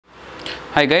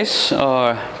Hi guys,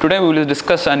 today we will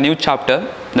discuss a new chapter,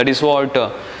 that is what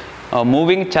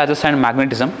moving charges and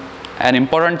magnetism, an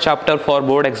important chapter for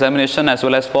board examination as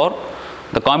well as for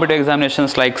the competitive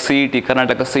examinations like CET,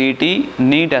 Karnataka CET,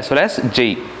 NEET as well as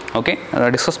JEE. Okay,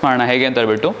 discuss ಮಾಡೋಣ ಹೇಗೆ ಅಂತ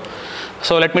ಹೇಳ್ಬಿಟ್ಟು.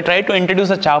 So let me try to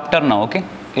introduce the chapter now. Okay,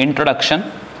 introduction,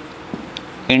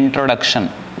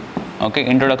 okay,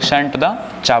 introduction to the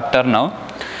chapter now.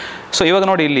 So ಇವಾಗ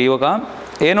ನೋಡಿ ಇಲ್ಲಿ ಇವಾಗ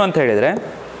ಏನು ಅಂತ ಹೇಳಿದರೆ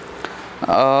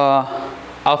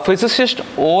ಆ ಫಿಸಿಸಿಸ್ಟ್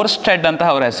ಓರ್ಸ್ಟೆಡ್ ಅಂತ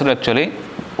ಅವರ ಹೆಸರು, ಆ್ಯಕ್ಚುಲಿ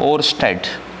ಓರ್ಸ್ಟೆಡ್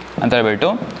ಅಂತ ಹೇಳ್ಬಿಟ್ಟು.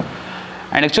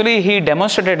 And actually he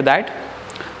demonstrated that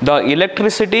the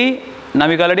electricity,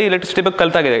 ನಾವೀಗ ಆಲ್ರೆಡಿ ಎಲೆಕ್ಟ್ರಿಸಿಟಿ ಬಗ್ಗೆ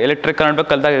ಕಲ್ತಾಗಿದೆ, ಎಲೆಕ್ಟ್ರಿಕ್ ಕರೆಂಟ್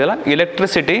ಬಗ್ಗೆ ಕಲ್ತಾಗಿದೆಯಲ್ಲ,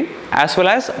 electricity as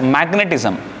well as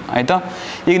magnetism. ಆಯಿತಾ,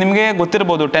 ಈಗ ನಿಮಗೆ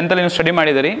ಗೊತ್ತಿರ್ಬೋದು, 10th ನೀವು ಸ್ಟಡಿ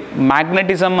ಮಾಡಿದಿರಿ.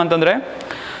 ಮ್ಯಾಗ್ನೆಟಿಸಮ್ ಅಂತಂದರೆ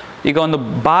ಈಗ ಒಂದು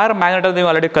ಬಾರ್ ಮ್ಯಾಗ್ನೆಟ್ ನೀವು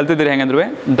ಆಲ್ರೆಡಿ ಕಲ್ತಿದ್ದೀರಿ. ಹೆಂಗಂದ್ರೆ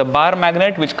the bar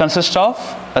magnet which consist of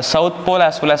south pole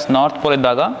as well as north pole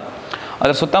ಇದ್ದಾಗ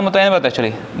ಅದರ ಸುತ್ತಮುತ್ತ ಏನು ಬರುತ್ತೆ,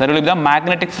 actually that will be the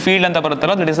magnetic field ಅಂತ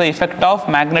ಬರುತ್ತಲ್ಲ, that is the effect of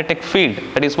magnetic field,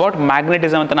 that is what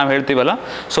magnetism ಅಂತ ನಾವು ಹೇಳ್ತೀವಲ್ಲ.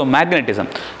 So magnetism,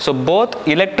 so both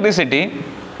electricity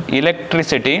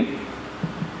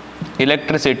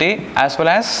as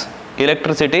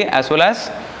well as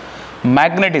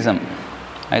magnetism.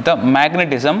 ಆಯಿತಾ,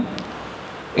 magnetism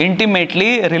ಇಂಟಿಮೇಟ್ಲಿ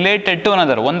related to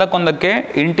another, ಒಂದಕ್ಕೊಂದಕ್ಕೆ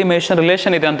intimation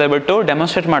relation ಇದೆ ಅಂತ ಹೇಳ್ಬಿಟ್ಟು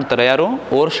demonstrate ಮಾಡ್ತಾರೆ ಯಾರು,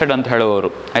 ಓರ್ಸ್ಟೆಡ್ ಅಂತ ಹೇಳುವವರು.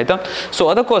 ಆಯಿತಾ, ಸೊ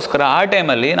ಅದಕ್ಕೋಸ್ಕರ ಆ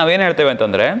ಟೈಮಲ್ಲಿ ನಾವೇನು ಹೇಳ್ತೇವೆ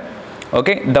ಅಂತಂದರೆ,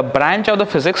 okay, the branch of the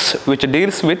physics which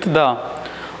deals with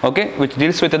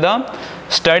the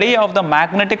study of the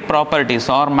magnetic properties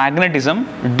are magnetism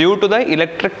due to the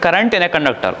electric current in a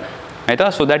conductor. ಆಯಿತಾ,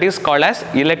 so that is called as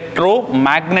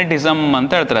ಎಲೆಕ್ಟ್ರೋಮ್ಯಾಗ್ನೆಟಿಸಮ್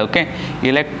ಅಂತ ಹೇಳ್ತಾರೆ. Okay,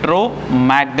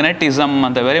 ಎಲೆಕ್ಟ್ರೋಮ್ಯಾಗ್ನೆಟಿಸಮ್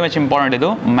ಅಂತ very much important ಇದು.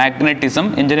 Magnetism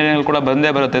engineering ಕೂಡ ಬಂದೇ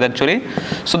ಬರುತ್ತೆ ಇದು actually.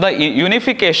 So the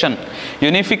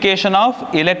unification of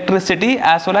electricity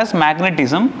as well as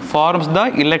magnetism forms the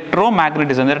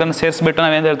ಎಲೆಕ್ಟ್ರೋಮ್ಯಾಗ್ನೆಟಿಸಮ್. ಎರಡನ್ನು ಸೇರಿಸ್ಬಿಟ್ಟು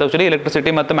ನಾವೇನು ಹೇಳ್ತೇವೆ, ಆ್ಯಕ್ಚುಲಿ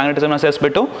ಎಲೆಕ್ಟ್ರಿಸಿಟಿ ಮತ್ತು ಮ್ಯಾಗ್ನೆಟಿಸಮ್ನ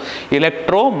ಸೇರಿಸ್ಬಿಟ್ಟು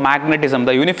ಎಲೆಕ್ಟ್ರೋಮ್ಯಾಗ್ನೆಟಿಸಮ್.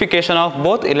 The unification of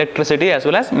both electricity as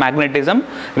well as magnetism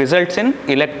results in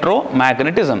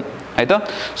ಎಲೆಕ್ಟ್ರೋಮ್ಯಾಗ್ನೆಟಿಸಮ್. ಆಯಿತಾ,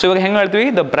 ಸೊ ಇವಾಗ ಹೆಂಗೆ ಹೇಳ್ತೀವಿ,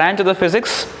 the branch of the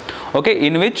physics, okay,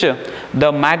 in which the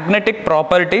magnetic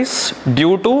properties due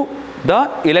to the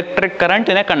electric current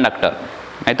in a conductor.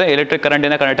 ಆಯಿತಾ, electric current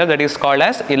in a conductor, that is called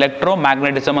as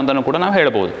ಎಲೆಕ್ಟ್ರೋಮ್ಯಾಗ್ನೆಟಿಸಮ್ ಅಂತಲೂ ಕೂಡ ನಾವು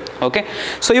ಹೇಳ್ಬೋದು. Okay,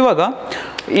 so ಇವಾಗ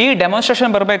ಈ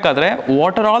ಡೆಮಾನ್ಸ್ಟ್ರೇಷನ್ ಬರಬೇಕಾದ್ರೆ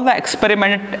what are all the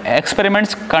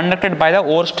experiments conducted by the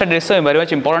Oersted is very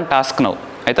much important task ನಾವು.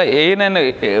 ಆಯಿತಾ,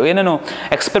 ಏನೇನು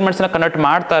ಎಕ್ಸ್ಪೆರಿಮೆಂಟ್ಸ್ನ ಕಂಡಕ್ಟ್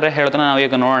ಮಾಡ್ತಾರೆ ಹೇಳೋದನ್ನ ನಾವು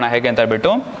ಈಗ ನೋಡೋಣ ಹೇಗೆ ಅಂತ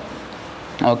ಹೇಳ್ಬಿಟ್ಟು.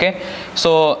 ಓಕೆ,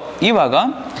 ಸೊ ಇವಾಗ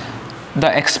the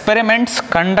experiments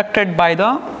conducted by the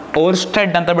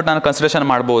Oersted ಅಂತ ಬಿಟ್ಟು ನಾನು ಕನ್ಸಿಡರೇಷನ್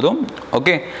ಮಾಡ್ಬೋದು.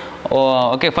 ಓಕೆ,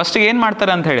 ಫಸ್ಟಿಗೆ ಏನು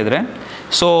ಮಾಡ್ತಾರೆ ಅಂತ ಹೇಳಿದರೆ,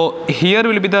 so here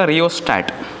will be the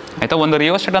rheostat. ಆಯಿತಾ, ಒಂದು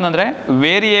ರಿಯೋಸ್ಟ್ಯಾಟ್ ಅಂತಂದರೆ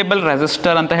ವೇರಿಯೇಬಲ್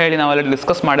ರೆಸಿಸ್ಟರ್ ಅಂತ ಹೇಳಿ ನಾವು ಅಲ್ಲಿ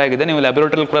ಡಿಸ್ಕಸ್ ಮಾಡಾಗಿದೆ, ನೀವು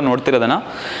ಲ್ಯಾಬೊರೇಟರಿ ಕೂಡ ನೋಡ್ತಿರೋದನ್ನು.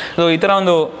 ಸೊ ಈ ಥರ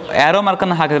ಒಂದು ಆ್ಯರೋ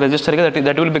ಮಾರ್ಕನ್ನು ಹಾಕಿದ ರೆಸಿಸ್ಟರ್ಗೆ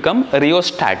ದಟ್ ವಿಲ್ ಬಿಕಮ್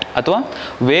ರಿಯೋಸ್ಟ್ಯಾಟ್ ಅಥವಾ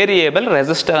ವೇರಿಯೇಬಲ್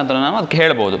ರೆಸಿಸ್ಟರ್ ಅಂತ ನಾವು ಅದಕ್ಕೆ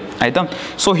ಹೇಳ್ಬೋದು. ಆಯಿತಾ,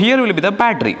 so here will be the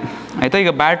battery. ಆಯಿತಾ,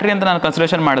 ಈಗ ಬ್ಯಾಟ್ರಿ ಅಂತ ನಾನು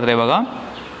ಕನ್ಸಿಡರೇಷನ್ ಮಾಡಿದ್ರೆ ಇವಾಗ,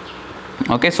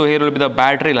 okay, so here will be the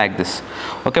battery like this.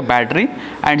 Okay, battery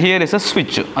and here is a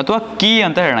switch ಅಥವಾ ಕೀ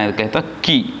ಅಂತ ಹೇಳೋಣ ಇದಕ್ಕೆ. ಆಯಿತಾ,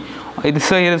 ಕೀ ಇದು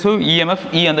EMF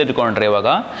E ಅಂತ ಇಟ್ಕೊಂಡ್ರೆ ಇವಾಗ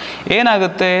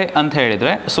ಏನಾಗುತ್ತೆ ಅಂತ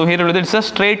ಹೇಳಿದರೆ, so here it's a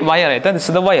straight wire. ಆಯಿತಾ, ದಿಸ್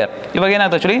ಇಸ್ ದ ವಯರ್. ಇವಾಗ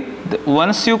ಏನಾಗುತ್ತೆ actually,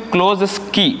 once you close this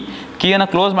ಕೀಯನ್ನು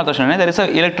ಕ್ಲೋಸ್ ಮಾಡಿದ ತಕ್ಷಣ there is a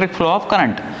electric flow of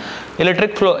current.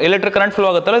 Electric current flow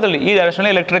ಆಗುತ್ತಲ್ಲ, ಇದರಲ್ಲಿ ಈ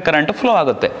ಡೈರೆಕ್ಷನಲ್ಲಿ ಎಲೆಕ್ಟ್ರಿಕ್ ಕರೆಂಟ್ ಫ್ಲೋ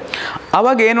ಆಗುತ್ತೆ.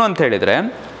 ಅವಾಗ ಏನು ಅಂತ ಹೇಳಿದರೆ,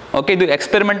 ಓಕೆ, ಇದು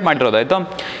ಎಕ್ಸ್ಪೆರಿಮೆಂಟ್ ಮಾಡಿರೋದು. ಆಯಿತಾ,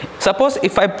 suppose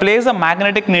if I place a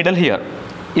magnetic needle here,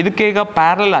 ಇದಕ್ಕೆ ಈಗ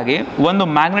ಪ್ಯಾರಲ್ ಆಗಿ ಒಂದು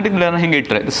ಮ್ಯಾಗ್ನೆಟಿಕ್ ನೀಡಲ್ನ ಹಿಂಗೆ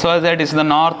ಇಟ್ಟರೆ, so that is the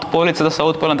north pole, it's the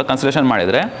south pole ಅಂತ ಕನ್ಸಿಡರೇಷನ್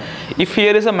ಮಾಡಿದರೆ, if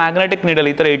here is a magnetic needle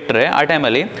ಈ ಥರ ಇಟ್ಟರೆ ಆ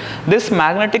ಟೈಮಲ್ಲಿ this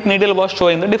magnetic needle was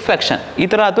showing the deflection. ಈ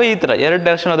ಥರ ಅಥವಾ ಈ ಥರ ಎರಡು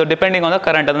ಡೈರೆಕ್ಷನ್, ಅದು ಡಿಪೆಂಡಿಂಗ್ ಆನ್ ದ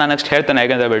ಕರೆಂಟ್, ಅದು ನಾನು ನೆಕ್ಸ್ಟ್ ಹೇಳ್ತೇನೆ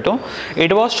ಹೇಗೆ ಅಂತ ಹೇಳ್ಬಿಟ್ಟು.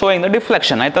 It was showing the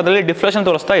deflection. ಆಯಿತು, ಅದರಲ್ಲಿ ಡಿಫ್ಲೆಕ್ಷನ್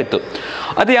ತೋರಿಸ್ತಾ ಇತ್ತು.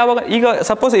 ಅದು ಯಾವಾಗ, ಈಗ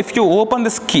suppose if you open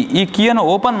this ಈ ಕೀಯನ್ನು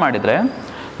ಓಪನ್ ಮಾಡಿದರೆ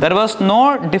there was no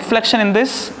deflection in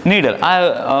this needle.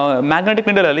 Magnetic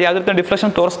ನೀಡಲಲ್ಲಿ ಯಾವುದೇ ರೀತಿ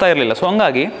ಡಿಫ್ಲೆಕ್ಷನ್ ತೋರಿಸ್ತಾ ಇರಲಿಲ್ಲ. ಸೊ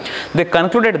ಹಂಗಾಗಿ they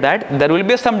concluded that there will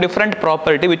be some different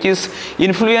property which is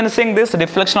influencing this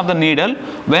deflection of the needle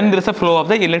when there is a flow of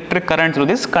the electric current through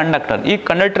this conductor. ಈ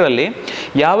ಕಂಡಕ್ಟರಲ್ಲಿ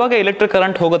ಯಾವಾಗ electric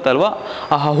current ಹೋಗುತ್ತಲ್ವ,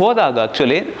 ಹೋದಾಗ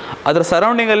actually ಅದರ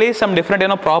ಸರೌಂಡಿಂಗಲ್ಲಿ some different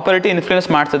ಏನೋ property influence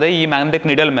ಮಾಡ್ತದೆ ಈ magnetic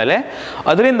needle ಮೇಲೆ.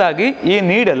 ಅದರಿಂದಾಗಿ ಈ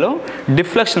ನೀಡಲು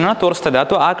ಡಿಫ್ಲೆಕ್ಷನ್ನ ತೋರಿಸ್ತದೆ,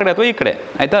 ಅಥವಾ ಆ ಕಡೆ ಅಥವಾ ಈ ಕಡೆ.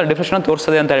 ಆಯಿತಾ, ಡಿಫ್ಲೆಕ್ಷನ್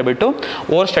ತೋರಿಸ್ತದೆ ಅಂತ ಹೇಳ್ಬಿಟ್ಟು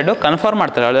ಓರ್ಸ್ಟೆಡ್ ಕನ್ಫರ್ಮ್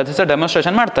ಮಾಡ್ತಾರೆ,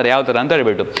 ಡೆಮಾನ್ಸ್ಟ್ರೇಷನ್ ಮಾಡ್ತಾರೆ ಯಾವ ಥರ ಅಂತ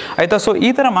ಹೇಳ್ಬಿಟ್ಟು. ಆಯಿತಾ, ಸೊ ಈ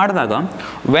ಥರ ಮಾಡಿದಾಗ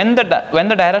when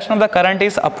the direction of the current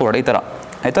is upward, ಈ ಥರ.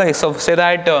 ಆಯಿತಾ, ಸೊ ಸೇ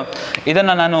ದ್ಯಾಟ್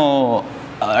ಇದನ್ನು ನಾನು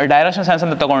ಡೈರೆಕ್ಷನ್ ಸೆನ್ಸ್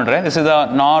ಅಂತ ತೊಗೊಂಡ್ರೆ, ದಿಸ್ ಇಸ್ ದ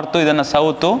ನಾರ್ತು, ಇದನ್ನು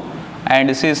south, and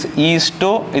this is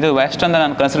is to, ಇದು ವೆಸ್ಟ್ ಅಂತ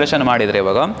ನಾನು ಕನ್ಸಿಡರೇಷನ್ ಮಾಡಿದರೆ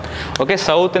ಇವಾಗ. ಓಕೆ,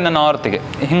 ಸೌತಿಂದ ನಾರ್ತಿಗೆ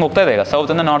ಹಿಂಗೆ ಹೋಗ್ತಾ ಇದೆ, ಈಗ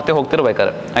ಸೌತಿಂದ ನಾರ್ತಿಗೆ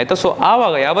ಹೋಗ್ತಿರ್ಬೇಕಾದ್ರೆ. ಆಯಿತಾ, ಸೊ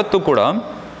ಆವಾಗ ಯಾವತ್ತೂ ಕೂಡ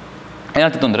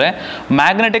ಏನಾಗ್ತಿತ್ತು ಅಂದರೆ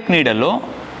magnetic ನೀಡಲ್ಲು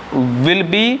will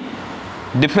be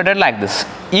deflected like this.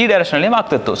 ಈ ಡೈರೆಕ್ಷನಲ್ಲಿ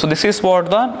ಆಗ್ತಿತ್ತು. So this is what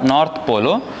the north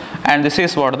pole and this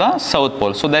is what the south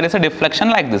pole. So there is a deflection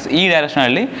like this. ಈ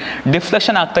ಡೈರೆಕ್ಷನಲ್ಲಿ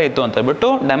ಡಿಫ್ಲೆಕ್ಷನ್ ಆಗ್ತಾ ಇತ್ತು ಅಂತ ಹೇಳ್ಬಿಟ್ಟು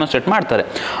ಡೆಮಾನ್ಸ್ಟ್ರೇಟ್ ಮಾಡ್ತಾರೆ.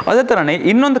 ಅದೇ ಥರನೇ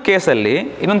ಇನ್ನೊಂದು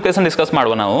ಕೇಸನ್ನು ಡಿಸ್ಕಸ್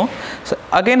ಮಾಡುವ ನಾವು.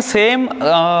 ಅಗೇನ್ ಸೇಮ್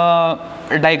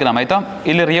ಡೈಗ್ರಾಮ್ ಆಯಿತಾ.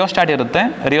 ಇಲ್ಲಿ ರಿಯೋಸ್ಟಾಟ್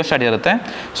ಇರುತ್ತೆ.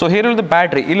 So here will the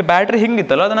battery. ಇಲ್ಲಿ ಬ್ಯಾಟ್ರಿ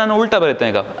ಹಿಂಗಿತ್ತಲ್ಲ ಅದನ್ನು ನಾನು ಉಲ್ಟಾ ಬರುತ್ತೆ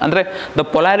ಈಗ. ಅಂದರೆ the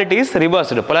polarity is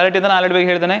reversed. Polarity ನಾನು ಆಲ್ರೆಡಿ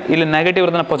ಹೇಳಿದ್ದೇನೆ. ಇಲ್ಲಿ ನೆಗೆಟಿವ್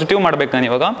ಇದನ್ನು ಪಾಸಿಟಿವ್ ಮಾಡಬೇಕು ನಾನು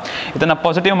ಇವಾಗ. ಇದನ್ನು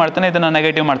ಪಾಸಿಟಿವ್ ಮಾಡ್ತಾನೆ, ಇದನ್ನು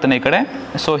ನೆಗೆಟಿವ್ ಮಾಡ್ತಾನೆ ಈ ಕಡೆ.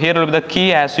 So here will the key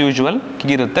as usual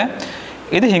key ಇರುತ್ತೆ.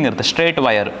 ಇದು ಹಿಂಗಿರುತ್ತೆ, ಸ್ಟ್ರೇಟ್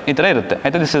ವೈರ್ ಈ ಥರ ಇರುತ್ತೆ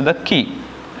ಆಯಿತಾ. This is the key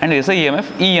and is E M F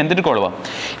E ಅಂತ ಇಟ್ಕೊಳ್ಳುವ.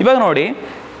 ಇವಾಗ ನೋಡಿ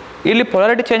ಇಲ್ಲಿ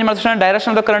ಪೊಲಾರಿಟಿ ಚೇಂಜ್ ಮಾಡಿದ ತಕ್ಷಣ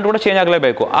ಡೈರೆಕ್ಷನ್ ಆಫ್ ದ ಕರೆಂಟ್ ಕೂಡ ಚೇಂಜ್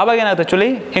ಆಗಲೇಬೇಕು. ಆವಾಗ ಏನಾಗುತ್ತೆ ಆ್ಯಕ್ಚುಲಿ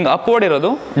ಹಿಂಗೆ ಅಪ್ವರ್ಡ್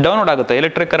ಇರೋದು ಡೌನ್ವರ್ಡ್ ಆಗುತ್ತೆ.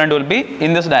 Electric current will be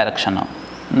in this direction.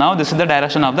 ನಾವು this is the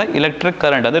direction of the electric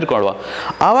current ಅಂತ ಇಟ್ಕೊಳ್ಳುವ.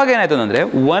 ಆವಾಗ ಏನಾಯ್ತು ಅಂದರೆ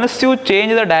once you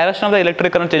change the direction of the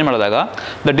electric current change ಮಾಡಿದಾಗ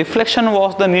the deflection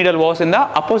was the needle was in the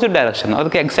opposite direction.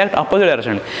 ಅದಕ್ಕೆ exact opposite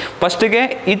direction. ಫಸ್ಟಿಗೆ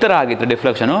ಈ ಥರ ಆಗಿತ್ತು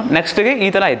ಡಿಫ್ಲೆಕ್ಷನು, ನೆಕ್ಸ್ಟಿಗೆ ಈ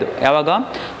ಥರ ಆಯಿತು ಯಾವಾಗ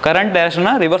ಕರೆಂಟ್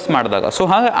ಡೈರೆಕ್ಷನ್ನ ರಿವರ್ಸ್ ಮಾಡಿದಾಗ. ಸೊ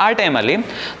ಹಾಗೆ ಆ ಟೈಮಲ್ಲಿ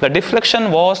the deflection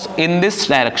was in this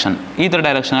direction. ಈ ಥರ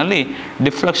ಡೈರೆಕ್ಷನಲ್ಲಿ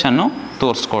ಡಿಫ್ಲೆಕ್ಷನ್ನು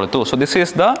ತೋರಿಸ್ಕೊಳ್ತು. So this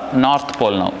is the north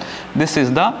pole. ನಾವು this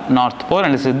is the north pole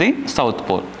and this is the south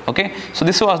pole. Okay, so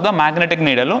this was the magnetic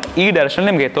ನೀಡಲು ಈ direction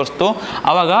ನಿಮಗೆ ತೋರಿಸ್ತು.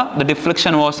 ಆವಾಗ the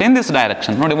deflection was in this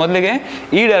direction. ನೋಡಿ ಮೊದಲಿಗೆ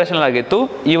ಈ ಡೈರೆಕ್ಷನ್ ಆಗಿತ್ತು,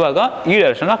 ಇವಾಗ ಈ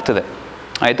ಡೈರೆಕ್ಷನ್ ಆಗ್ತದೆ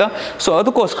ಆಯಿತಾ. ಸೊ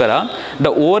ಅದಕ್ಕೋಸ್ಕರ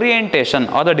the orientation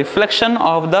are the deflection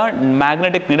of the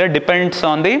magnetic needle depends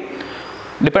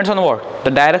on what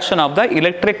the direction of the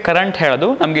electric current ಹೇಳೋದು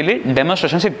ನಮಗೆ ಇಲ್ಲಿ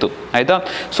ಡೆಮಾನ್ಸ್ಟ್ರೇಷನ್ ಸಿಕ್ತು ಆಯಿತಾ.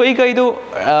 ಸೊ ಈಗ ಇದು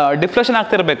ಡಿಫ್ಲೆಕ್ಷನ್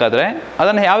ಆಗ್ತಿರ್ಬೇಕಾದ್ರೆ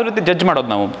ಅದನ್ನು ಯಾವ ರೀತಿ ಜಡ್ಜ್ ಮಾಡೋದು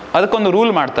ನಾವು, ಅದಕ್ಕೊಂದು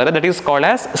ರೂಲ್ ಮಾಡ್ತಾರೆ. That is called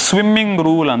as swimming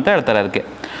rule ಅಂತ ಹೇಳ್ತಾರೆ ಅದಕ್ಕೆ.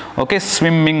 Okay,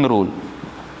 swimming rule.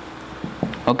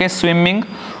 Okay, swimming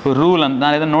rule ಅಂತ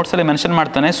ನಾನು ಇದನ್ನು ನೋಟ್ಸಲ್ಲಿ ಮೆನ್ಷನ್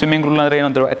ಮಾಡ್ತಾನೆ. ಸ್ವಿಮ್ಮಿಂಗ್ ರೂಲ್ ಅಂದರೆ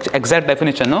ಏನಂತ ಎಕ್ಸಾಕ್ಟ್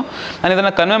ಡೆಫಿನಿಷನ್ನು ನಾನು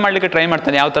ಇದನ್ನು ಕನ್ವೆ ಮಾಡಲಿಕ್ಕೆ ಟ್ರೈ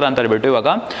ಮಾಡ್ತಾನೆ ಯಾವ ಥರ ಅಂತ ಹೇಳ್ಬಿಟ್ಟು. ಇವಾಗ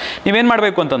ನೀವೇನು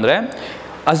ಮಾಡಬೇಕು ಅಂತಂದರೆ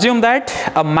assume that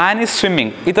a man is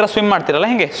swimming. ಈ ಥರ ಸ್ವಿಮ್ ಮಾಡ್ತಿರಲ್ಲ,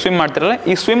 ಹಿಂಗೆ ಸ್ವಿಮ್ ಮಾಡ್ತಿರಲ್ಲ.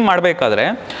 ಈ ಸ್ವಿಮ್ ಮಾಡಬೇಕಾದ್ರೆ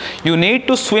you need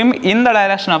to swim in the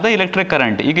direction of the electric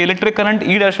current. ಈಗ ಎಲೆಕ್ಟ್ರಿಕ್ ಕರೆಂಟ್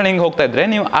ಈ ಡೈರೆಕ್ಷನ್ ಹಿಂಗೆ ಹೋಗ್ತಾ ಇದ್ದರೆ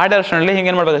ನೀವು ಆ ಡೈರೆಕ್ಷನಲ್ಲಿ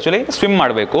ಹಿಂಗೇನು ಮಾಡಬೇಕು ಆ್ಯಕ್ಚುಲಿ ಸ್ವಿಮ್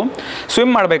ಮಾಡಬೇಕು.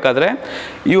 ಸ್ವಿಮ್ ಮಾಡಬೇಕಾದ್ರೆ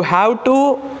you have to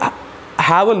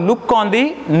have a look on the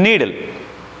needle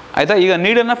ಆಯಿತಾ. ಈಗ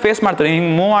ನೀಡಲ್ನ ಫೇಸ್ ಮಾಡ್ತಾರೆ, ಹಿಂಗೆ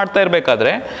ಮೂವ್ ಮಾಡ್ತಾ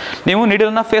ಇರಬೇಕಾದ್ರೆ ನೀವು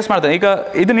ನೀಡಲ್ನ ಫೇಸ್ ಮಾಡ್ತಾರೆ. ಈಗ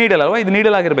ಇದು ನೀಡಲ್ ಅಲ್ವಾ, ಇದು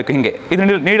ನೀಡಲ್ ಆಗಿರಬೇಕು, ಹಿಂಗೆ ಇದು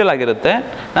ನೀಡಲ್ ಆಗಿರುತ್ತೆ.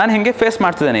 ನಾನು ಹಿಂಗೆ ಫೇಸ್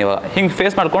ಮಾಡ್ತಿದ್ದೇನೆ, ಇವಾಗ ಹಿಂಗೆ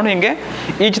ಫೇಸ್ ಮಾಡ್ಕೊಂಡು ಹಿಂಗೆ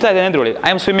ಈಜ್ತಾ ಇದ್ದೇನೆ ಅಂದ್ಕೊಳ್ಳಿ.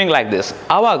 I am swimming like this.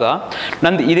 ಆವಾಗ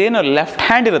ನಂದು ಇದೇನು ಲೆಫ್ಟ್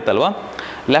ಹ್ಯಾಂಡ್ ಇರುತ್ತಲ್ವ,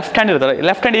 ಲೆಫ್ಟ್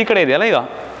ಹ್ಯಾಂಡ್ ಈ ಕಡೆ ಇದೆಯಲ್ಲ, ಈಗ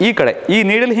ಈ ಕಡೆ ಈ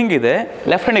ನೀಡಲ್ ಹಿಂಗಿದೆ,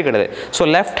 ಲೆಫ್ಟ್ ಹ್ಯಾಂಡ್ ಈ ಕಡೆ ಇದೆ. ಸೊ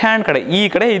ಲೆಫ್ಟ್ ಹ್ಯಾಂಡ್ ಕಡೆ ಈ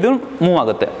ಕಡೆ ಇದು ಮೂವ್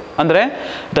ಆಗುತ್ತೆ. ಅಂದರೆ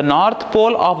the north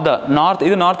pole of the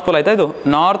ಇದು ನಾರ್ತ್ ಪೋಲ್ ಆಯಿತಾ. ಇದು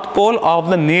north pole of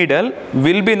the needle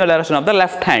will be in the direction of the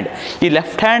left hand. ಈ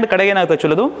ಲೆಫ್ಟ್ ಹ್ಯಾಂಡ್ ಕಡೆಗೆ ಏನಾಗುತ್ತೆ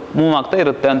ಆ್ಯಕ್ಚುಲಿ ಅದು ಮೂವ್ ಆಗ್ತಾ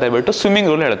ಇರುತ್ತೆ ಅಂತ ಹೇಳ್ಬಿಟ್ಟು ಸ್ವಿಮ್ಮಿಂಗ್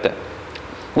ರೂಲ್ ಹೇಳುತ್ತೆ.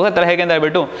 ಗೊತ್ತಾಗ್ತಾರೆ ಹೇಗೆ ಅಂತ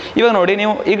ಹೇಳ್ಬಿಟ್ಟು. ಇವಾಗ ನೋಡಿ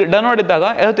ನೀವು ಈಗ ಡೌನ್ವರ್ಡ್ ಇದ್ದಾಗ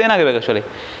ಯಾವತ್ತು ಏನಾಗಿರ್ಬೇಕು ಆ್ಯಕ್ಚುಲಿ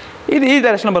ಇದು ಈ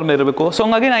ಡೈರೆಕ್ಷನ್ ಬಂದಿರಬೇಕು. ಸೊ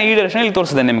ಹಂಗಾಗಿ ನಾನು ಈ ಡೈರೆಕ್ಷನ್ ಇಲ್ಲಿ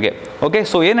ತೋರಿಸಿದೆ ನಿಮಗೆ. ಓಕೆ,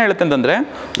 ಸೊ ಏನು ಹೇಳುತ್ತೆ ಅಂತಂದರೆ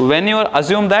when you are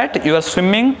assume that you are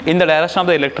swimming in the direction of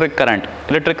the electric current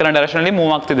ಡೈರೆಕ್ಷನಲ್ಲಿ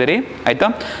move ಆಗ್ತಿದ್ದೀರಿ ಆಯಿತಾ.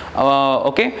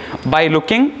 ಓಕೆ, ಬೈ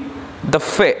ಲುಕಿಂಗ್ ದ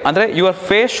ಅಂದರೆ ಯುವರ್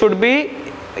ಫೇಸ್ ಶುಡ್ ಬಿ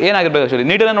ಏನಾಗಿರ್ಬೇಕು ಆ್ಯಕ್ಚುಲಿ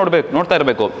ನೀಡಲ್ ನೋಡ್ತಾ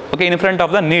ಇರಬೇಕು. Okay, in front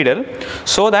of the needle,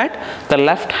 so that the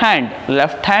left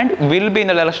hand will be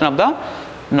in the direction of the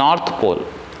north pole.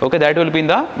 Okay, that will be in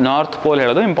the north pole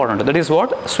ಹೇಳೋದು important. That is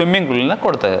what swimming ರೂಲ್ನ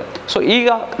ಕೊಡ್ತಾರೆ. So ಈಗ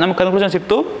ನಮ್ಗೆ conclusion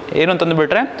ಸಿಕ್ತು ಏನು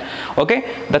ಅಂತಂದುಬಿಟ್ರೆ, okay,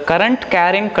 the current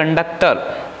carrying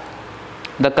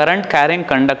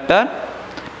conductor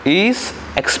is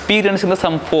experiencing the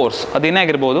sum force. ಅದೇನೇ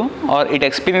ಆಗಿರ್ಬೋದು, R it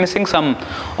experiencing some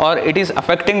R it is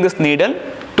affecting this needle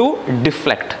to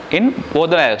deflect in both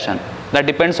the direction. That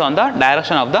depends on the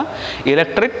direction of the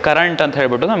electric current ಅಂತ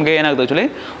ಹೇಳ್ಬಿಟ್ಟು ನಮಗೆ ಏನಾಗುತ್ತೆ actually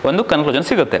ಒಂದು conclusion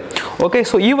ಸಿಗುತ್ತೆ. Okay,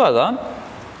 so ಇವಾಗ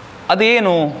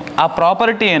ಅದೇನು ಆ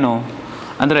ಪ್ರಾಪರ್ಟಿ ಏನು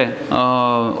ಅಂದರೆ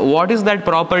what is that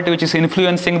property which is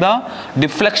influencing the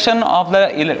deflection of the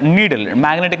needle,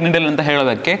 magnetic needle ಅಂತ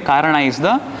ಹೇಳೋದಕ್ಕೆ ಕಾರಣ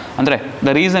ಅಂದರೆ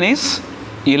the reason is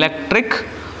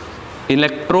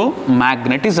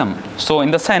ಎಲೆಕ್ಟ್ರೋಮ್ಯಾಗ್ನೆಟಿಸಮ್. So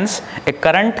in the sense A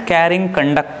current carrying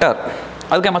conductor.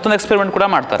 ಅದಕ್ಕೆ ಮತ್ತೊಂದು ಎಕ್ಸ್ಪೆರಿಮೆಂಟ್ ಕೂಡ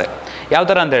ಮಾಡ್ತಾರೆ. ಯಾವ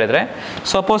ಥರ ಅಂತ ಹೇಳಿದರೆ,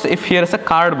 suppose if here is a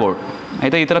cardboard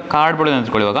ಆಯಿತಾ. ಈ ಥರ ಕಾರ್ಡ್ಬೋರ್ಡ್ ಅಂತ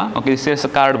ಇಟ್ಕೊಳ್ಳಿ ಇವಾಗ. Okay, this is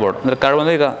a cardboard. ಅಂದರೆ ಕಾರ್ಡ್ಬೋರ್ಡ್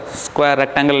ಅಂದರೆ ಈಗ ಸ್ಕ್ವೇರ್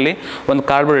ರೆಕ್ಟ್ಯಾಂಗಲಲ್ಲಿ ಒಂದು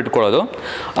ಕಾರ್ಡ್ಬೋರ್ಡ್ ಇಟ್ಕೊಳ್ಳೋದು.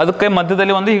 ಅದಕ್ಕೆ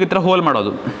ಮಧ್ಯದಲ್ಲಿ ಒಂದು ಈ ಥರ ಹೋಲ್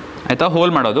ಮಾಡೋದು ಆಯಿತಾ.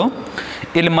 ಹೋಲ್ ಮಾಡೋದು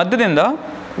ಇಲ್ಲಿ ಮಧ್ಯದಿಂದ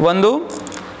ಒಂದು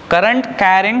ಕರೆಂಟ್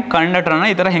ಕ್ಯಾರಿಂಗ್ ಕಂಡಕ್ಟರ್ನ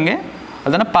ಈ ಥರ ಹಿಂಗೆ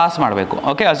ಅದನ್ನು ಪಾಸ್ ಮಾಡಬೇಕು.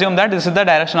 Okay, assume that this is the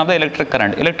direction of the electric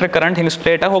current ಹಿಂಗೆ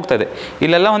ಸ್ಟ್ರೇಟಾಗಿ ಹೋಗ್ತಾ ಇದೆ.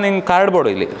 ಇಲ್ಲೆಲ್ಲ ಒಂದು ಹಿಂಗೆ ಕಾರ್ಡ್ಬೋರ್ಡ್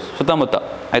ಇಲ್ಲಿ ಸುತ್ತಮುತ್ತ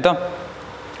ಆಯಿತಾ.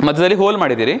 ಮಧ್ಯದಲ್ಲಿ ಹೋಲ್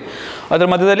ಮಾಡಿದ್ದೀರಿ, ಅದರ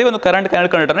ಮಧ್ಯದಲ್ಲಿ ಒಂದು ಕರೆಂಟ್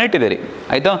ಕಂಡಕ್ಟರ್ನ ಇಟ್ಟಿದ್ದೀರಿ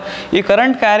ಆಯಿತಾ. ಈ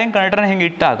ಕರೆಂಟ್ ಕ್ಯಾರಿಂಗ್ ಕಂಡಕ್ಟರ್ನ ಹಿಂಗೆ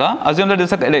ಇಟ್ಟಾಗ assume that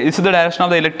this is the direction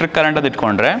of the electric current ಅಂತ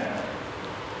ಇಟ್ಕೊಂಡ್ರೆ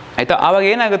ಆಯಿತಾ. ಆವಾಗ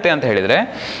ಏನಾಗುತ್ತೆ ಅಂತ ಹೇಳಿದರೆ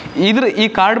ಈ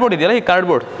ಕಾರ್ಡ್ಬೋರ್ಡ್ ಇದೆಯಲ್ಲ, ಈ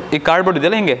ಕಾರ್ಡ್ಬೋರ್ಡ್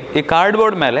ಇದೆಯಲ್ಲ ಹಿಂಗೆ, ಈ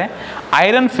ಕಾರ್ಡ್ಬೋರ್ಡ್ ಮೇಲೆ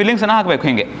ಐರನ್ ಫಿಲ್ಲಿಂಗ್ಸನ್ನು ಹಾಕಬೇಕು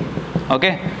ಹಿಂಗೆ.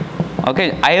 Okay, okay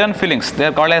iron fillings, they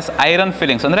are called as iron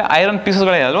fillings. ಅಂದರೆ ಐರನ್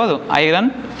ಪೀಸಸ್ಗಳೇ ಅಲ್ವ ಅದು ಐರನ್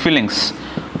ಫಿಲ್ಲಿಂಗ್ಸ್.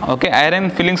 ಓಕೆ ಐರನ್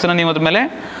ಫಿಲ್ಲಿಂಗ್ಸನ್ನು ನೀವು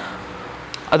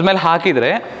ಅದ್ಮೇಲೆ ಹಾಕಿದರೆ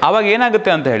ಆವಾಗ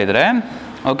ಏನಾಗುತ್ತೆ ಅಂತ ಹೇಳಿದರೆ,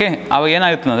 ಓಕೆ ಅವಾಗ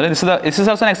ಏನಾಗುತ್ತೆ ಅಂದರೆ ದಿಸ್ ಇಸ್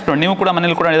ಆಲ್ಸೋ ಎಕ್ಸ್ಪೆರಿಮೆಂಟ್. ನೀವು ಕೂಡ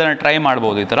ಮನೇಲಿ ಕೂಡ ಇದನ್ನು ಟ್ರೈ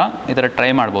ಮಾಡ್ಬೋದು, ಈ ಥರ ಟ್ರೈ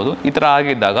ಮಾಡ್ಬೋದು. ಈ ಥರ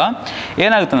ಆಗಿದ್ದಾಗ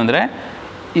ಏನಾಗುತ್ತೆ ಅಂದರೆ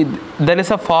there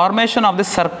is a formation of the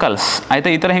circles, ಆಯಿತಾ.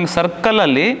 ಈ ಥರ ಹಿಂಗೆ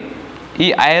ಸರ್ಕಲಲ್ಲಿ ಈ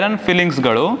ಐರನ್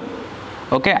ಫಿಲ್ಲಿಂಗ್ಸ್ಗಳು,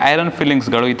 ಓಕೆ ಐರನ್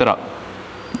ಫಿಲ್ಲಿಂಗ್ಸ್ಗಳು ಈ ಥರ,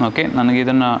 ಓಕೆ ನನಗೆ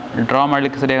ಇದನ್ನು ಡ್ರಾ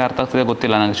ಮಾಡಲಿಕ್ಕೆ ಸರಿಯಾಗಿ ಅರ್ಥ ಆಗ್ತದೆ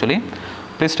ಗೊತ್ತಿಲ್ಲ ನನಗೆ actually.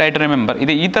 Please try to remember.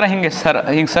 ಇದು ಈ ಥರ ಹಿಂಗೆ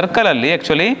ಹಿಂಗೆ ಸರ್ಕಲಲ್ಲಿ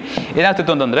ಆ್ಯಕ್ಚುಲಿ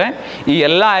ಏನಾಗ್ತಿತ್ತು ಅಂತಂದರೆ ಈ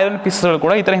ಎಲ್ಲ ಐರನ್ ಪೀಸಸ್ಗಳು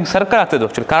ಕೂಡ ಈ ಥರ ಹಿಂಗೆ ಸರ್ಕಲ್ ಆಗ್ತಿದ್ವು.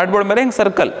 ಆ್ಯಕ್ಚುಲಿ ಕಾರ್ಡ್ಬೋರ್ಡ್ ಮೇಲೆ ಹಿಂಗೆ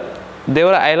ಸರ್ಕಲ್,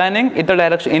 ದೇವರ ಐಲೈನಿಂಗ್ in the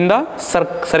direction in the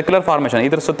circular formation,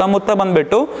 ಇದ್ರ ಸುತ್ತಮುತ್ತ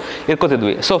ಬಂದುಬಿಟ್ಟು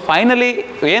ಇಟ್ಕೋತಿದ್ವಿ. ಸೊ ಫೈನಲಿ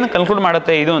ಏನು ಕನ್ಕ್ಲೂಡ್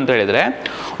ಮಾಡುತ್ತೆ ಇದು ಅಂತ ಹೇಳಿದರೆ,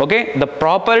 ಓಕೆ ದ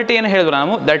ಪ್ರಾಪರ್ಟಿ ಏನು ಹೇಳಿದ್ರು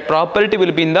ನಾವು, that property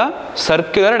will be in the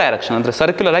circular direction, ಅಂದರೆ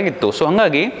ಸರ್ಕ್ಯುಲರ್ ಆಗಿತ್ತು. ಸೊ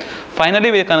ಹಾಗಾಗಿ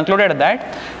finally we concluded that,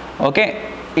 okay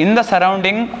in the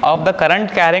surrounding of the current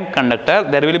carrying conductor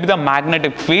there will be the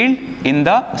magnetic field in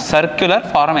the circular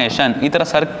formation. ಈ ಥರ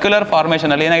circular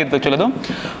ಫಾರ್ಮೇಷನಲ್ಲಿ ಏನಾಗಿರುತ್ತೆ actually ಅದು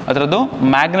ಅದರದ್ದು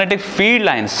magnetic field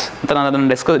lines ಅಂತ ನಾನು ಅದನ್ನು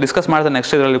ಡಿಸ್ಕಸ್ ಮಾಡ್ತೇನೆ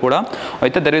ನೆಕ್ಸ್ಟ್ ಇದರಲ್ಲಿ ಕೂಡ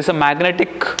ಆಯಿತಾ. There is a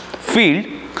magnetic field,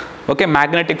 okay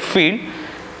magnetic field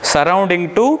surrounding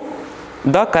to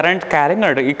the current carrying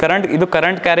conductor. ಇದು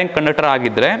ಕರೆಂಟ್ ಕ್ಯಾರಿಂಗ್ ಕಂಡಕ್ಟರ್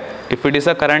ಆಗಿದ್ದರೆ, if it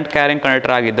is a current carrying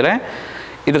conductor ಆಗಿದ್ದರೆ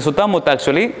ಇದ್ರ ಸುತ್ತಮುತ್ತ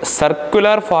ಆ್ಯಕ್ಚುಲಿ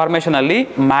ಸರ್ಕ್ಯುಲರ್ ಫಾರ್ಮೇಷನಲ್ಲಿ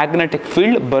ಮ್ಯಾಗ್ನೆಟಿಕ್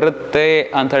ಫೀಲ್ಡ್ ಬರುತ್ತೆ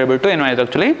ಅಂತ ಹೇಳ್ಬಿಟ್ಟು ಏನು ಮಾಡಿದ್ರು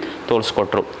ಆ್ಯಕ್ಚುಲಿ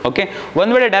ತೋರಿಸ್ಕೊಟ್ರು. ಓಕೆ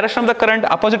ಒಂದು ವೇಳೆ direction of the current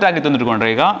opposite ಆಗಿತ್ತು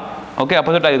ಅಂದ್ಕೊಂಡ್ರೆ, ಈಗ ಓಕೆ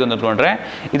ಅಪೋಸಿಟ್ ಆಗಿತ್ತು ಅಂದ್ಕೊಂಡ್ರೆ,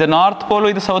 ಇದು ನಾರ್ತ್ ಪೋಲು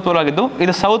ಇದು ಸೌತ್ ಪೋಲ್ ಆಗಿದ್ದು,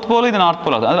 ಇದು ಸೌತ್ ಪೋಲು ಇದು ನಾರ್ತ್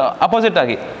ಪೋಲ್ ಆಗುತ್ತೆ, ಅಂದರೆ ಅಪೋಸಿಟ್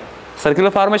ಆಗಿ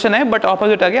ಸರ್ಕ್ಯುಲರ್ ಫಾರ್ಮೇಷನ್ ಬಟ್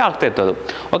ಆಪೋಸಿಟ್ ಆಗಿ ಆಗ್ತಾ ಇತ್ತು ಅದು.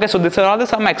 Okay so this are all the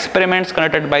sum experiments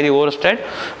conducted by the Oersted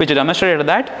which demonstrated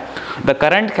that the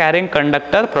current carrying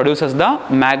conductor produces the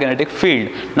magnetic field.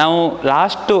 ನಾವು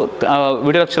last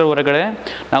video lecture ಹೊರಗಡೆ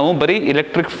ನಾವು ಬರೀ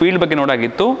electric field ಬಗ್ಗೆ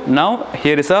ನೋಡಾಗಿತ್ತು. ನಾವು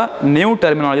here is a new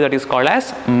terminology that is called as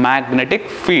magnetic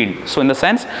field. So in the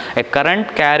sense A current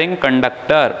carrying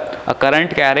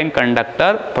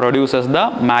conductor produces the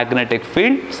magnetic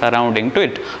field surrounding to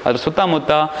it. ಅದ್ರ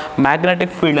ಸುತ್ತಮುತ್ತ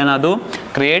magnetic field ಅನ್ನೋದು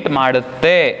create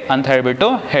ಮಾಡುತ್ತೆ ಅಂತ ಹೇಳಿಬಿಟ್ಟು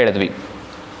ಹೇಳಿದ್ವಿ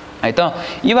ಆಯಿತಾ.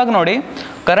 ಇವಾಗ ನೋಡಿ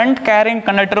current carrying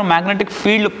conductor magnetic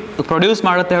field produce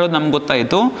ಮಾಡುತ್ತೆ ಹೇಳೋದು ನಮ್ಗೆ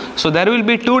ಗೊತ್ತಾಯಿತು. So there will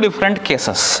be two different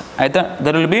cases ಆಯಿತಾ.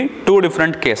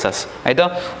 ಆಯಿತಾ.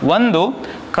 ಒಂದು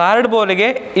ಕಾರ್ಡ್ಬೋರ್ಡ್ಗೆ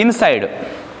ಇನ್ಸೈಡ್,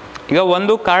 ಈಗ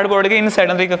ಒಂದು ಕಾರ್ಡ್ಬೋರ್ಡ್ಗೆ ಇನ್ಸೈಡ್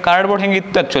ಅಂದರೆ ಈಗ ಕಾರ್ಡ್ಬೋರ್ಡ್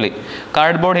ಹೆಂಗಿತ್ತು ಆ್ಯಕ್ಚುಲಿ,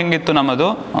 ಕಾರ್ಡ್ಬೋರ್ಡ್ ಹೆಂಗಿತ್ತು ನಮ್ಮದು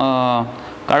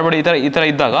ಕಾರ್ಡ್ಬೋರ್ಡ್ ಈ ಥರ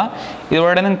ಇದ್ದಾಗ ಇದು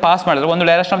ಹೊರಗಡೆ ಹಿಂಗೆ ಪಾಸ್ ಮಾಡಿದ್ರೆ ಒಂದು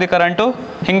ಡೈರೆಕ್ಷನ್ ಆಫ್ ದಿ ಕರೆಂಟು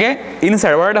ಹಿಂಗೆ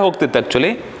ಇನ್ಸೈಡ್ ಹೊರಗಡೆ ಹೋಗ್ತಿತ್ತು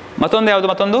ಆ್ಯಕ್ಚುಲಿ.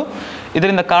 ಮತ್ತೊಂದು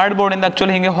ಇದರಿಂದ ಕಾರ್ಡ್ಬೋರ್ಡಿಂದ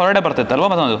ಆ್ಯಕ್ಚುಲಿ ಹಿಂಗೆ ಹೊರಗಡೆ ಬರ್ತಿತ್ತಲ್ವ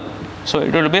ಮತ್ತೊಂದು. So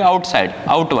it will be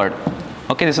outward.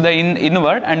 Okay this is the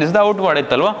inward and this the outward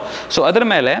ಇತ್ತಲ್ವ. So ಅದ್ರ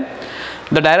ಮೇಲೆ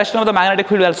the direction of the magnetic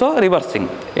field also reversing.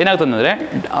 ಏನಾಗ್ತದೆ ಅಂದರೆ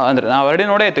ನಾವು ಆಲ್ರೆಡಿ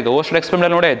ನೋಡೇ ಆಯ್ತು, ಈಗ ಓಸ್ಟ್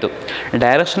ಎಕ್ಸ್ಪೆರಿಮೆಂಟಲ್ಲಿ ನೋಡೇ ಆಯಿತು.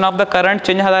 Direction of the current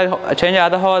change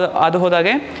ಆದ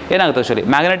ಹೋದಾಗೆ ಏನಾಗುತ್ತೆ ಆ್ಯಕ್ಚುಲಿ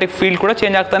ಮ್ಯಾಗ್ನೆಟಿಕ್ ಫೀಲ್ಡ್ ಕೂಡ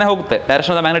ಚೇಂಜ್ ಆಗ್ತಾನೆ ಹೋಗುತ್ತೆ.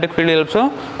 Direction of the magnetic field also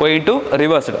going to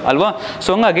reversed ಅಲ್ವಾ. ಸೊ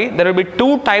ಹಂಗಾಗಿ there will be two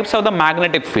types of the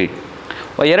magnetic field.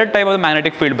 ಎರಡು ಟೈಪ್ ಆಫ್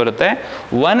ಮ್ಯಾಗ್ನೆಟಿಕ್ ಫೀಲ್ಡ್ ಬರುತ್ತೆ.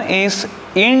 One is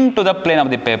in to the plane of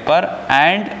the paper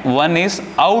and one is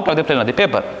out of the plane of the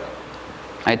paper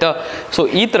ಆಯಿತಾ. So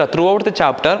ಈ ಥರ through out the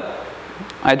chapter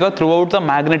ಆಯಿತು, through out the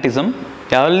magnetism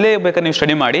ಎಲ್ಲೇ ಬೇಕಾದ್ರೆ ನೀವು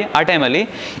study ಮಾಡಿ. ಆ ಟೈಮಲ್ಲಿ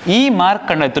ಈ ಮಾರ್ಕ್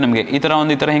ಕಂಡಾಯ್ತು ನಿಮಗೆ, ಈ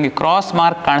ಥರ ಹಿಂಗೆ ಕ್ರಾಸ್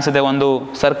ಮಾರ್ಕ್ ಕಾಣಿಸಿದೆ ಒಂದು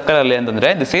ಸರ್ಕಲಲ್ಲಿ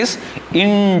ಅಂತಂದರೆ this is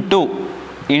in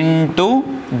to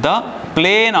the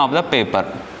plane of the paper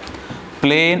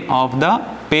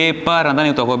ಅಂತ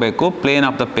ನೀವು ತಗೋಬೇಕು. ಪ್ಲೇನ್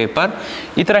ಆಫ್ ದ ಪೇಪರ್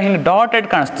ಈ ಥರ ಹಿಂಗೆ ಡಾಟೆಡ್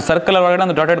ಕಾಣಿಸ್ತು, ಸರ್ಕಲ್ ಒಳಗಡೆ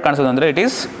ಒಂದು ಡಾಟೆಡ್ ಕಾಣಿಸ್ತದೆ ಅಂದರೆ it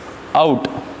is out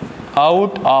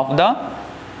of the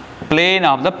plane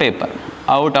of the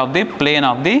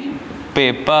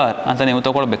paper ಅಂತ ನೀವು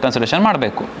ತೊಗೊಳ್ಬೇಕು, ಕನ್ಸಿಡರೇಷನ್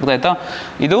ಮಾಡಬೇಕು. ಗೊತ್ತಾಯ್ತಾ.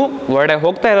 ಇದು ಹೊರಡೆ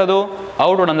ಹೋಗ್ತಾ ಇರೋದು,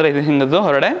 ಔಟ್ವರ್ಡ್ ಅಂದರೆ ಇದು ಹಿಂಗದು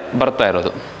ಹೊರಡೆ ಬರ್ತಾ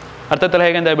ಇರೋದು. ಅರ್ಥ ಆಯ್ತಲ್ಲ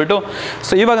ಹೇಗೆ ಅಂತ ಹೇಳ್ಬಿಟ್ಟು.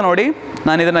 ಸೊ ಇವಾಗ ನೋಡಿ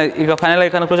ನಾನು ಇದನ್ನು ಈಗ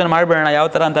ಫೈನಲಾಗಿ ಕನ್ಕ್ಲೂಷನ್ ಮಾಡಿಬಿಡೋಣ ಯಾವ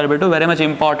ಥರ ಅಂತ ಹೇಳ್ಬಿಟ್ಟು. ವೆರಿ ಮಚ್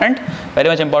ಇಂಪಾರ್ಟೆಂಟ್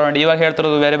ಇವಾಗ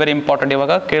ಹೇಳ್ತಿರೋದು ವೆರಿ ಇಂಪಾರ್ಟೆಂಟ್.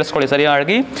 ಇವಾಗ ಕೇಳಿಸ್ಕೊಳ್ಳಿ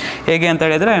ಸರಿಯಾಗಿ. ಹೇಗೆ ಅಂತ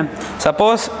ಹೇಳಿದರೆ,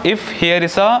 suppose if here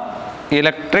is a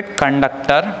electric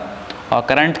conductor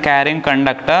current carrying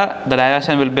conductor the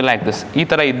direction will be like this. ಈ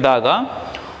ಥರ ಇದ್ದಾಗ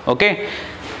okay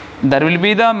there will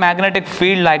be the magnetic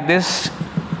field like this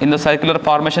in the circular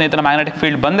formation. ಈ ಥರ ಮ್ಯಾಗ್ನೆಟಿಕ್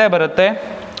ಫೀಲ್ಡ್ ಬಂದೇ ಬರುತ್ತೆ.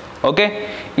 Okay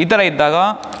ಈ ಥರ ಇದ್ದಾಗ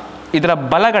ಇದರ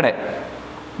ಬಲಗಡೆ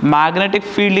magnetic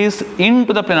field is in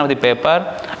to the plane of the paper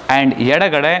and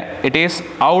ಎಡಗಡೆ it is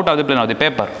out of the plane of the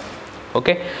paper.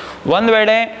 Okay ಒಂದು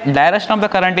ವೇಳೆ direction of the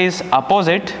current is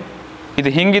opposite, ಇದು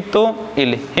ಹಿಂಗಿತ್ತು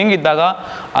ಇಲ್ಲಿ ಹಿಂಗಿದ್ದಾಗ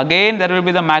again there will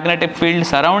be the magnetic field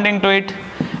surrounding to it.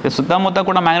 ಸುತ್ತಮುತ್ತ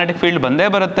ಕೂಡ magnetic field ಬಂದೇ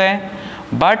ಬರುತ್ತೆ.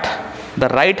 ಬಟ್ ದ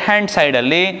ರೈಟ್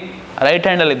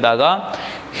ಹ್ಯಾಂಡಲ್ಲಿದ್ದಾಗ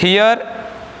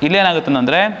ಇಲ್ಲೇನಾಗುತ್ತೆ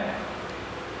ಅಂದರೆ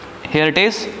here it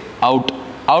is out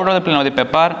of the plane of the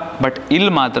paper. But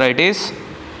ಇಲ್ಲಿ ಮಾತ್ರ ಇಟ್ ಈಸ್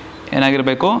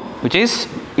ಏನಾಗಿರಬೇಕು, which is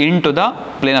in to the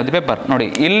plane of the paper. ನೋಡಿ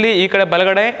ಇಲ್ಲಿ ಈ ಕಡೆ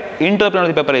ಬಲಗಡೆ ಇನ್ to the plane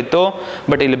of the paper ಇತ್ತು,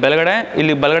 ಬಟ್ ಇಲ್ಲಿ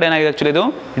ಬಲಗಡೆ ಏನಾಗಿದೆ ಆ್ಯಕ್ಚುಲಿ ಇದು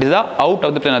it is the out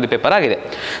of the plane of the paper ಆಗಿದೆ.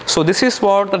 So this is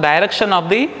what the direction of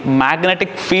the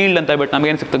magnetic field ಅಂತ ಹೇಳ್ಬಿಟ್ಟು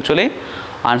ನಮಗೇನು ಸಿಕ್ತು ಆ್ಯಕ್ಚುಲಿ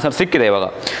ಆನ್ಸರ್ ಸಿಕ್ಕಿದೆ ಇವಾಗ.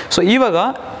 ಸೊ ಇವಾಗ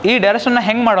ಈ ಡೈರೆಕ್ಷನ್ನ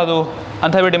ಹೆಂಗೆ ಮಾಡೋದು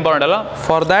ಅಂತ ಹೇಳ್ಬಿಟ್ಟು ಇಂಪಾರ್ಟೆಂಟ್ ಅಲ್ಲ.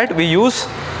 For that we use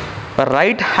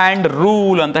right hand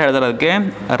rule ಅಂತ ಹೇಳಿದ್ರೆ ಅದಕ್ಕೆ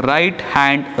right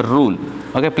hand rule.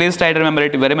 Okay, please try to remember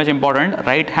it, very much important.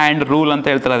 Right hand rule ಅಂತ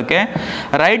ಹೇಳ್ತಾರೆ ಅದಕ್ಕೆ.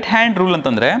 ರೈಟ್ ಹ್ಯಾಂಡ್ ರೂಲ್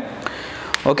ಅಂತಂದರೆ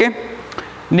ಓಕೆ,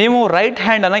 ನೀವು ರೈಟ್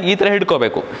ಹ್ಯಾಂಡನ್ನು ಈ ಥರ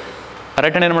ಹಿಡ್ಕೋಬೇಕು.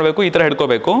 ರೈಟ್ ಹ್ಯಾಂಡ್ ಏನು ಮಾಡಬೇಕು, ಈ ಥರ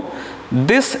ಹಿಡ್ಕೋಬೇಕು.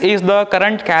 This is the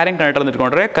current carrying conductor ಅಂತ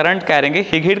ಇಟ್ಕೊಂಡ್ರೆ ಕರೆಂಟ್ ಕ್ಯಾರಿಂಗ್ಗೆ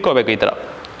ಹೀಗೆ ಹಿಡ್ಕೋಬೇಕು, ಈ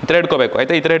ಥರ ಹಿಡ್ಕೋಬೇಕು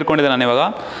ಆಯಿತಾ. ಈ ಥರ ಹಿಡ್ಕೊಂಡಿದ್ದೆ ನಾನು ಇವಾಗ.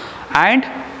 And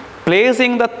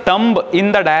placing the thumb in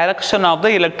the direction of the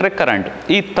electric current.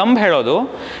 ಈ ಥಂಬ್ ಹೇಳೋದು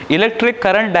ಇಲೆಕ್ಟ್ರಿಕ್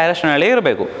ಕರೆಂಟ್ ಡೈರೆಕ್ಷನಲ್ಲಿ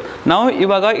ಇರಬೇಕು. ನಾವು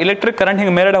ಇವಾಗ ಇಲೆಕ್ಟ್ರಿಕ್ ಕರೆಂಟ್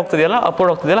ಹಿಂಗೆ ಮೇಲ್ಗಡೆ ಹೋಗ್ತಿದೆಯಲ್ಲ,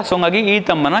 ಅಪ್ವರ್ಡ್ ಹೋಗ್ತಿದೆಯಲ್ಲ, ಸೊ ಹಂಗಾಗಿ ಈ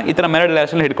ಥಂಬನ್ನು ಈ ಥರ ಮೇಲ್ಗಡೆ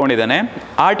ಡೈರೆಕ್ಷನ್ ಹಿಡ್ಕೊಂಡಿದ್ದಾನೆ.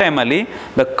 ಆ ಟೈಮಲ್ಲಿ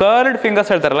ದ ಕರ್ಲ್ಡ್ ಫಿಂಗರ್ಸ್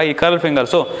ಹೇಳ್ತಾರಲ್ಲ, ಈ curled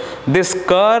fingers, this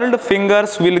curled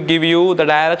fingers will give you the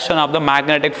direction of the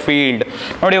magnetic field.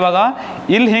 ನೋಡಿ ಇವಾಗ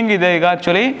ಇಲ್ಲಿ ಹಿಂಗಿದೆ ಈಗ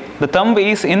actually the thumb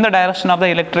is in the direction of the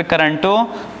electric current,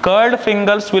 curled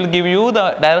fingers will give you the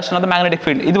direction of the magnetic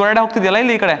field. ಇದು ಹೊರಗಡೆ ಹೋಗ್ತಿದೆಯಲ್ಲ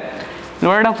ಇಲ್ಲಿ ಈ ಕಡೆ, ಇದು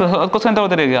ಹೊರಗಡೆ ಹೋಗ್ತದೆ, ಅದಕ್ಕೋಸ್ಕರ ಅಂತ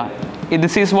ಹೋಗ್ತಾರೆ ಈಗ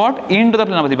this is what in to the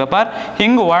plane of the paper.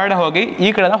 ಹಿಂಗೆ ಹೊರಗಡೆ ಹೋಗಿ ಈ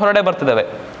ಕಡೆ ಹೊರಗಡೆ ಬರ್ತಿದ್ದಾವೆ.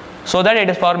 So that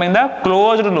it is farming the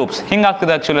closed loops. ಹಿಂಗೆ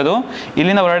ಆಗ್ತಿದೆ ಆ್ಯಕ್ಚುಲಿ ಅದು,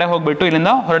 ಇಲ್ಲಿಂದ ಹೊರಗಡೆ ಹೋಗ್ಬಿಟ್ಟು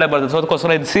ಇಲ್ಲಿಂದ ಹೊರಗಡೆ ಬರ್ತದೆ. ಸೊ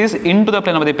ಅದಕ್ಕೋಸ್ಕರ this is in to the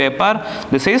plane of the paper,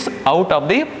 this is out of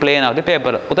the plane of the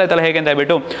paper. ಗೊತ್ತಾಯ್ತಲ್ಲ ಹೇಗೆ ಅಂತ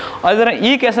ಹೇಳ್ಬಿಟ್ಟು. ಅದರ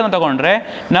ಈ ಕೇಸನ್ನು ತಗೊಂಡ್ರೆ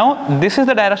ನಾವು this is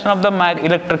the direction of the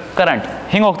electric current,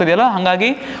 ಹಿಂಗೆ ಹೋಗ್ತಿದೆಯಲ್ಲ,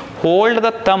 ಹಾಗಾಗಿ hold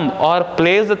the thumb R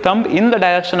place the thumb in the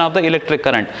direction of the electric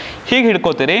current. ಹೀಗೆ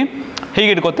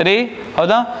ಹಿಡ್ಕೋತೀರಿ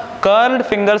ಹೌದಾ. Curled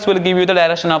fingers will give you the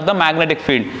direction of the magnetic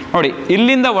field. ನೋಡಿ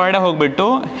ಇಲ್ಲಿಂದ ಹೊರಗಡೆ ಹೋಗ್ಬಿಟ್ಟು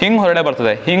ಹಿಂಗೆ ಹೊರಗಡೆ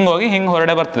ಬರ್ತದೆ, ಹಿಂಗೆ ಹೋಗಿ ಹಿಂಗೆ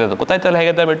ಹೊರಗಡೆ ಬರ್ತದೆ. ಅದು ಗೊತ್ತಾಯ್ತಲ್ಲ ಹೇಗೆ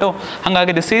ಅಂತ ಹೇಳ್ಬಿಟ್ಟು.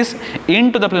 ಹಾಗಾಗಿ this is in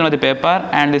to the plane of the paper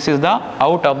and this is the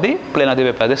out of the plane of the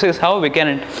paper. This is how we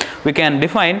can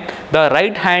define the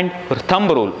right hand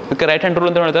thumb rule. ಇದಕ್ಕೆ right hand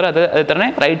rule ಅಂತ ಹೇಳ್ತಾರೆ, ಅದೇ ಥರನೇ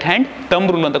right hand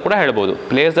thumb rule ಅಂತ ಕೂಡ ಹೇಳ್ಬೋದು.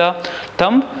 Place the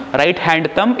thumb, right hand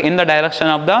thumb in the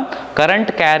direction of the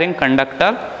current carrying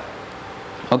conductor.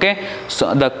 Okay, so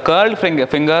the curled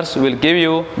fingers will give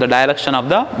you the direction of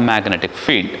the magnetic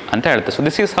field anta heluತ್ತೆ. So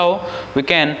this is how we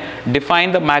can define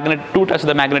the two types of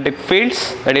the magnetic fields,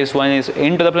 that is one is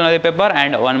into the plane of the paper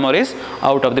and one more is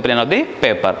out of the plane of the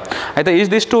paper. ಆಯ್ತಾ, is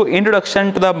this to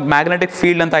introduction to the magnetic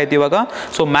field ಅಂತ ಆಯ್ತು ಇವಾಗ.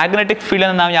 So magnetic field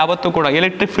ಅನ್ನು ನಾವು ಯಾವತ್ತೂ ಕೂಡ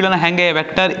electric field ಅನ್ನು ಹೆಂಗೆ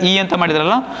ವೆಕ್ಟರ್ ಇ ಅಂತ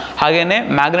ಮಾಡಿದ್ರಲ್ಲ, ಹಾಗೇನೆ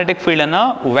ಮ್ಯಾಗ್ನೆಟಿಕ್ ಫೀಲ್ಡ್ ಅನ್ನು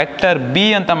ವೆಕ್ಟರ್ ಬಿ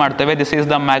ಅಂತ ಮಾಡ್ತೇವೆ. This is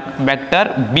the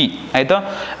vector B ಆಯ್ತಾ.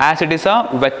 As it is a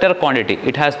vector quantity,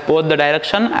 it has both the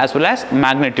direction as well as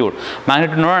magnitude.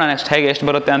 Magnitude ನೋಡೋಣ ನೆಕ್ಸ್ಟ್ ಹೇಗೆ ಎಷ್ಟು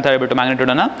ಬರುತ್ತೆ ಅಂತ ಹೇಳ್ಬಿಟ್ಟು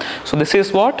ಮ್ಯಾಗ್ನಿಟ್ಯೂಡ್ ಅನ್ನು. So this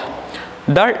is what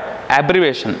the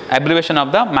abbreviation of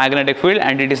the magnetic field,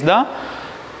 and it is the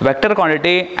vector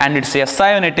quantity, and its SI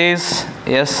unit is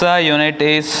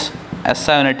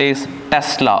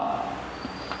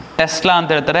Tesla ಅಂತ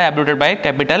ಹೇಳ್ತಾರೆ, abbreviated by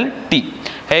capital T.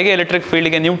 ಹೇಗೆ ಎಲೆಕ್ಟ್ರಿಕ್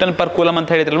ಫೀಲ್ಡ್ಗೆ ನ್ಯೂಟನ್ ಪರ್ ಕೂಲಮ್ ಅಂತ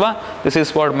ಹೇಳಿದ್ರಲ್ವಾ, this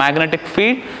is what magnetic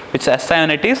field which SI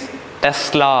unit is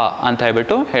Tesla ಅಂತ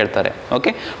ಹೇಳ್ಬಿಟ್ಟು ಹೇಳ್ತಾರೆ.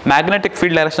 Okay, magnetic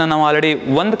field direction ನಾವು already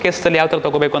ಒಂದು ಕೇಸಲ್ಲಿ ಯಾವ ಥರ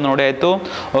ತಗೋಬೇಕು ಅಂತ ನೋಡಿ ಆಯಿತು.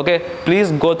 Okay, please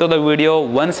go through the video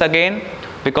once again,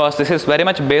 because this is very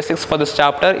much basics for this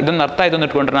chapter. ಇದೊಂದು ಅರ್ಥ ಇದೊಂದು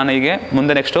ಇಟ್ಕೊಂಡ್ರೆ ನನಗೆ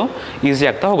ಮುಂದೆ ನೆಕ್ಸ್ಟು ಈಸಿ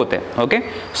ಆಗ್ತಾ ಹೋಗುತ್ತೆ. ಓಕೆ,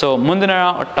 ಸೊ ಮುಂದಿನ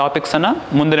ಟಾಪಿಕ್ಸನ್ನು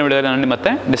ಮುಂದಿನ ವಿಡಿಯೋದಲ್ಲಿ ನಾನು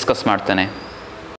ಮತ್ತೆ ಡಿಸ್ಕಸ್ ಮಾಡ್ತೇನೆ.